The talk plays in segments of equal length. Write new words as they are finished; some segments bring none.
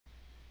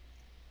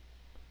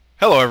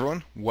Hello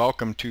everyone,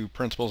 welcome to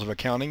Principles of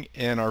Accounting.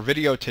 In our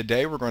video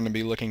today we're going to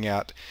be looking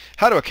at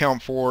how to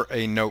account for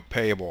a note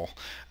payable.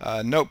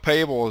 Note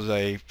payable is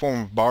a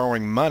form of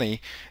borrowing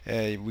money.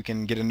 We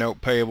can get a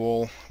note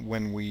payable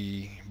when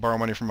we borrow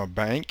money from a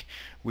bank.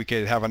 We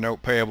could have a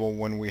note payable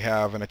when we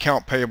have an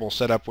account payable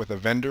set up with a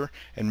vendor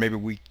and maybe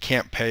we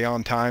can't pay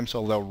on time,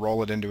 so they'll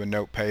roll it into a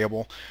note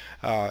payable.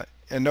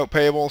 And note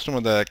payable, some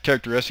of the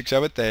characteristics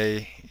of it,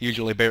 they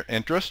usually bear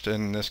interest.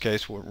 In this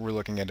case, we're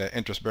looking at an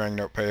interest-bearing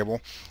note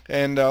payable.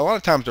 And a lot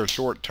of times they're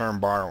short-term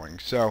borrowing.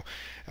 So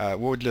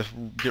we'll just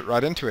get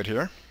right into it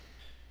here.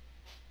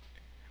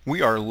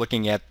 We are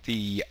looking at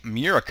the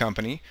Mura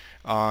Company.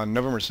 On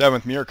November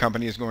 7th, Mura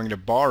Company is going to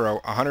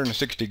borrow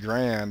 160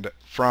 grand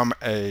from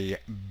a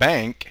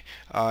bank,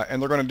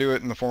 and they're going to do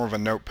it in the form of a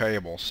note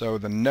payable. So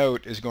the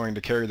note is going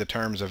to carry the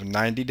terms of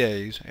 90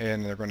 days,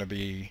 and they're going to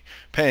be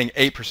paying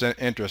 8%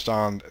 interest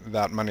on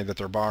that money that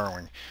they're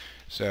borrowing.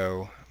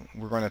 So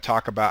we're going to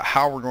talk about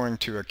how we're going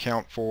to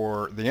account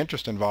for the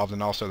interest involved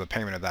and also the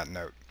payment of that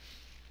note.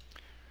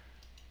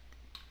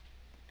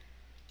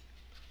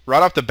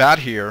 Right off the bat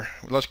here,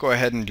 let's go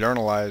ahead and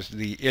journalize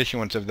the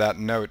issuance of that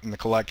note and the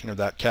collection of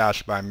that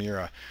cash by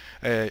Mura.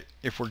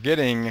 If we're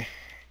getting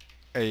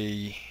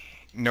a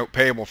note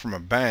payable from a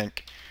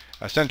bank,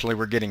 essentially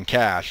we're getting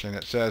cash, and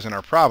it says in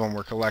our problem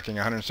we're collecting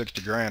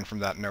 160 grand from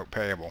that note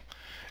payable.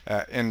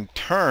 In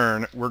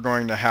turn, we're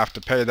going to have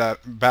to pay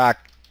that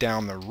back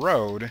down the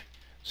road,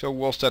 so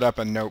we'll set up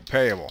a note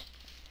payable.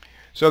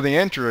 So the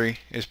entry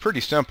is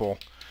pretty simple.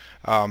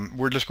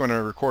 We're just going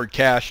to record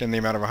cash in the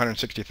amount of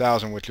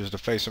 160,000, which is the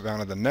face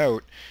amount of the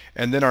note,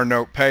 and then our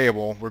note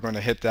payable, we're going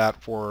to hit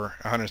that for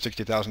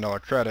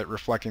 $160,000 credit,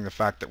 reflecting the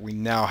fact that we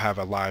now have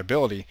a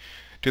liability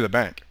to the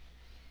bank.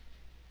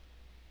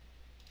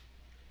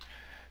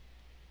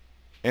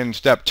 In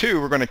step 2,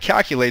 we're going to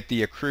calculate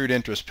the accrued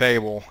interest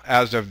payable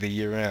as of the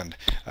year end.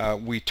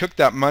 We took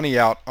that money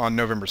out on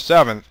November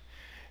 7th.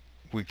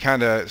 We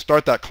kind of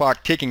start that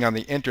clock ticking on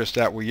the interest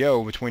that we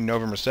owe between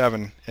November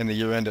 7 and the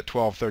year end at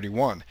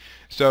 12/31.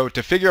 So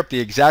to figure up the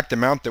exact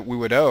amount that we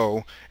would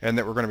owe and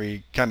that we're going to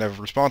be kind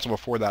of responsible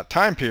for that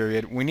time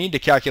period, we need to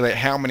calculate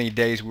how many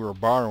days we were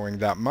borrowing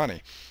that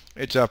money.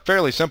 It's a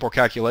fairly simple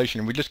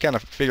calculation. We just kind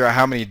of figure out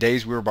how many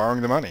days we were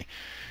borrowing the money.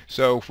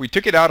 So if we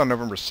took it out on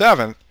November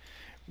 7th,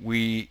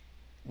 we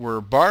were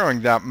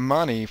borrowing that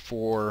money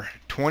for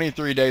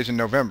 23 days in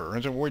November.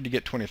 And so where did you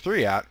get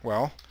 23 at?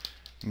 Well,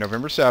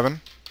 November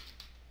 7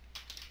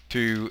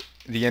 to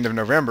the end of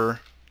November,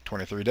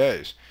 23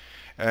 days.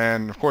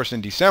 And of course in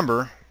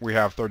December we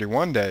have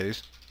 31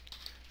 days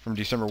from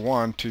December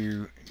 1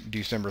 to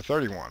December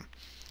 31.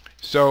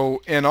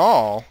 So in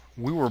all,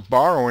 we were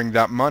borrowing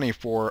that money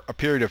for a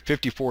period of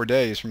 54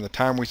 days from the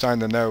time we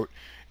signed the note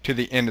to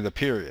the end of the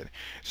period.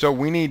 So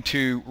we need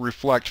to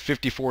reflect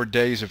 54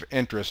 days of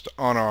interest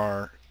on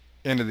our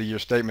end of the year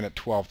statement at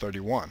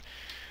 12/31.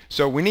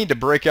 So we need to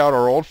break out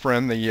our old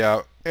friend,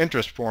 the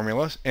interest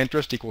formulas.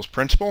 Interest equals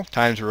principal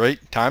times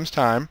rate times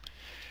time.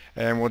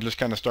 And we'll just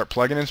kind of start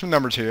plugging in some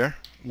numbers here.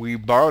 We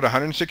borrowed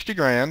 160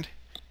 grand.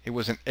 It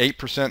was an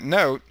 8%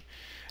 note.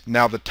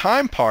 Now the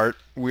time part,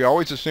 we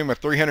always assume a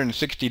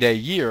 360-day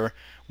year.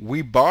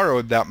 We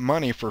borrowed that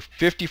money for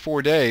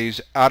 54 days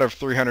out of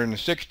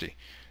 360.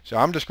 So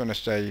I'm just going to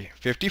say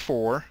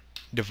 54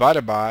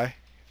 divided by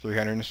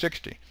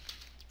 360.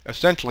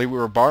 Essentially, we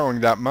were borrowing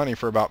that money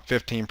for about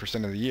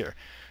 15% of the year.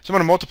 So I'm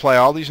going to multiply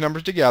all these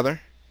numbers together.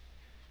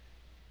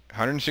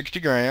 160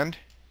 grand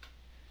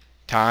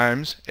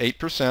times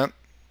 8%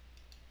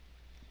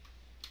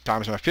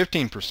 times my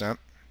 15%,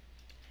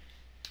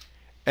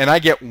 and I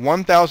get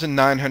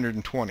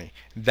 1,920.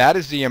 That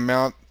is the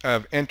amount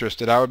of interest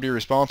that I would be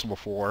responsible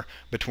for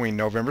between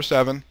November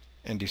 7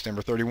 and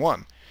December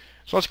 31.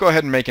 So let's go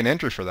ahead and make an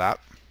entry for that.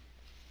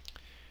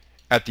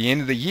 At the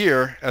end of the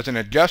year, as an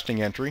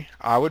adjusting entry,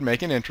 I would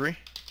make an entry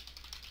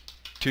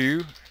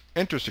to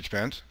interest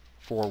expense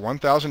for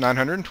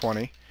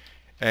 1,920,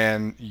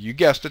 and you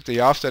guessed it, the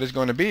offset is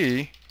going to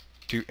be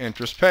to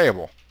interest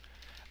payable.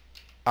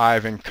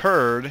 I've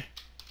incurred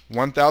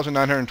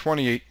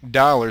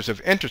 $1,928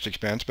 of interest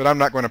expense, but I'm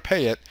not going to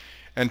pay it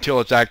until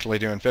it's actually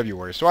due in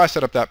February. So I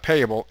set up that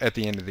payable at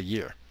the end of the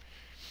year.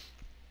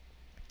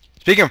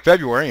 Speaking of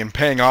February and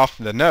paying off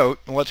the note,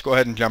 let's go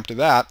ahead and jump to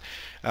that.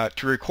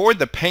 To record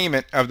the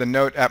payment of the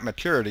note at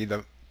maturity,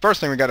 the first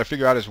thing we got to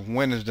figure out is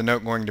when is the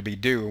note going to be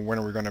due and when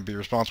are we going to be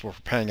responsible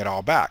for paying it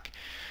all back.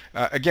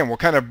 Again, we'll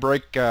kind of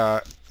break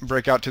out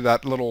to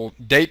that little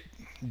date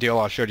deal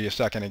I showed you a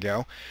second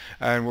ago,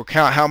 and we'll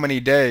count how many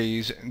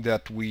days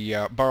that we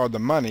borrowed the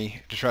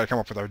money to try to come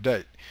up with our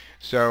date.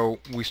 So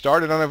we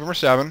started on November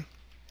 7.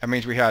 That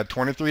means we had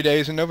 23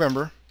 days in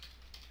November.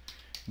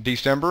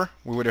 December,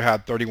 we would have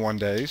had 31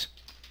 days.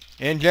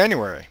 In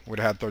January, we would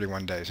have had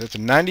 31 days. It's a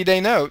 90-day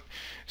note.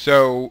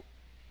 So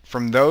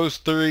from those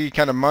three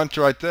kind of months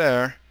right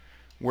there,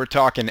 we're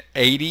talking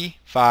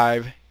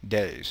 85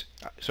 days.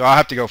 So I'll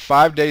have to go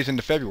 5 days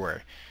into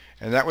February,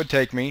 and that would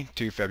take me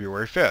to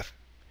February 5th.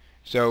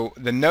 So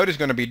the note is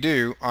going to be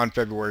due on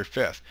February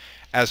 5th.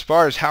 As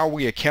far as how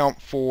we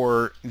account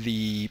for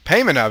the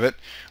payment of it,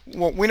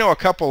 well, we know a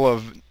couple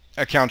of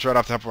accounts right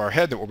off the top of our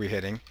head that we'll be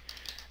hitting.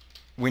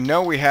 We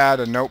know we had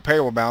a note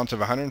payable balance of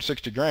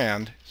 160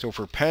 grand, so if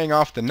we're paying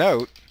off the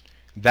note,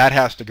 that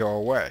has to go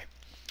away.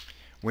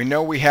 We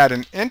know we had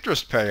an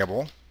interest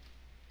payable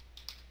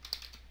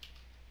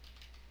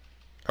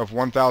of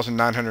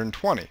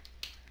 1,920.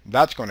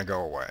 That's going to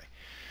go away.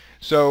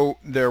 So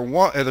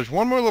there's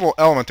one more little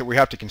element that we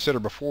have to consider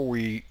before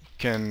we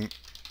can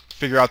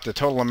figure out the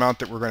total amount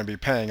that we're going to be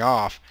paying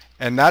off,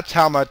 and that's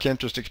how much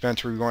interest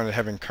expense we're going to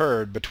have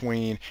incurred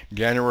between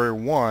January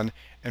 1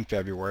 and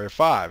February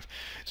 5.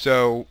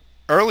 So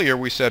earlier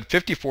we said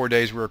 54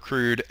 days were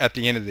accrued at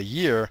the end of the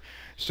year,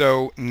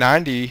 so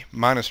 90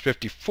 minus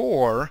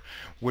 54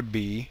 would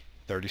be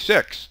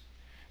 36.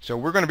 So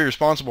we're going to be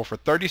responsible for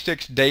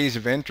 36 days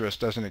of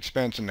interest as an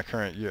expense in the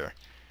current year.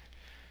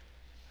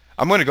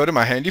 I'm going to go to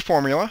my handy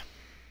formula.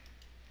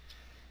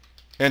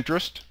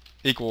 Interest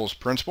equals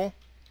principal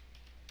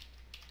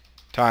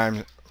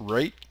times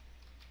rate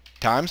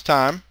times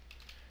time.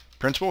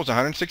 Principal is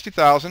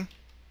 160,000.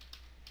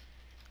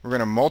 We're going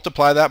to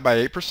multiply that by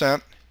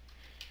 8%.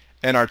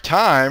 And our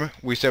time,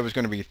 we said, was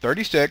going to be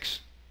 36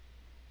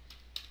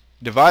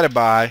 divided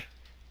by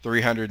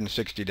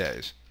 360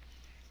 days.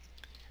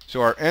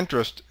 So our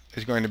interest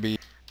is going to be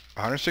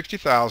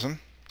 160,000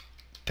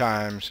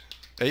 times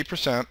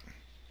 8%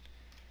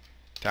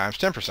 times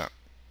 10%.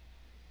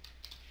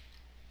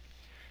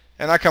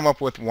 And I come up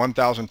with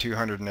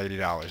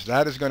 $1,280.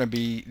 That is going to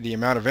be the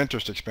amount of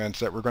interest expense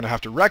that we're going to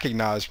have to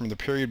recognize from the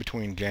period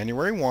between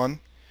January 1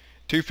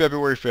 to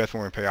February 5th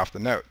when we pay off the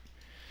note.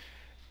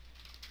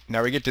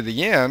 Now we get to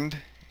the end,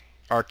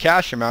 our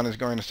cash amount is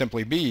going to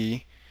simply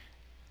be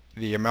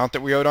the amount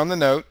that we owed on the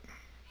note,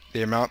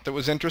 the amount that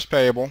was interest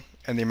payable,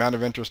 and the amount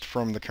of interest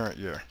from the current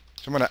year.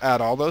 So I'm going to add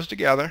all those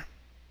together.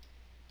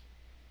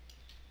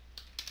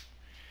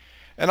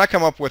 And I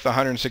come up with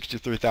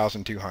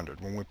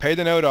 $163,200. When we pay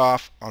the note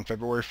off on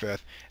February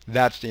 5th,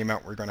 that's the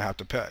amount we're going to have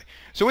to pay.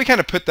 So we kind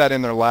of put that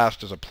in there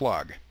last as a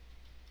plug.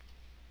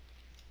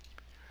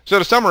 So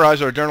to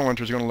summarize, our journal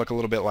entry is going to look a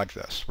little bit like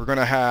this. We're going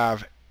to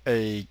have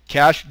a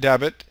cash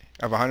debit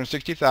of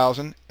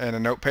 $160,000 and a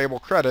note payable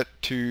credit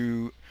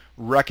to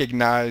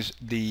recognize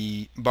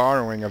the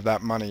borrowing of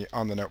that money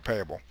on the note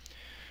payable.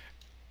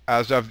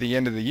 As of the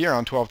end of the year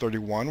on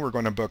 12/31, we're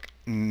going to book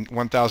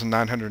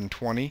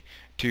 $1,920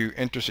 to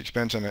interest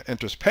expense and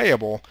interest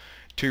payable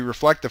to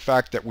reflect the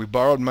fact that we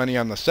borrowed money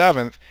on the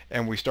 7th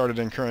and we started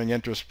incurring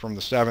interest from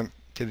the 7th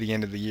to the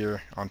end of the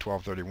year on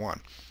 12/31.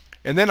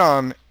 And then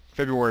on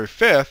February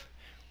 5th,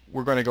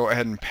 we're going to go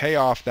ahead and pay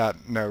off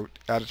that note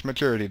at its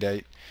maturity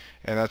date,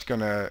 and that's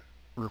going to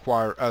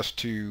require us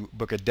to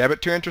book a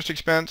debit to interest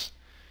expense,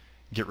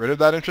 get rid of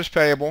that interest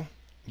payable,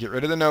 get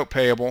rid of the note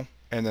payable,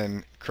 and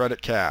then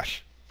credit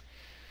cash.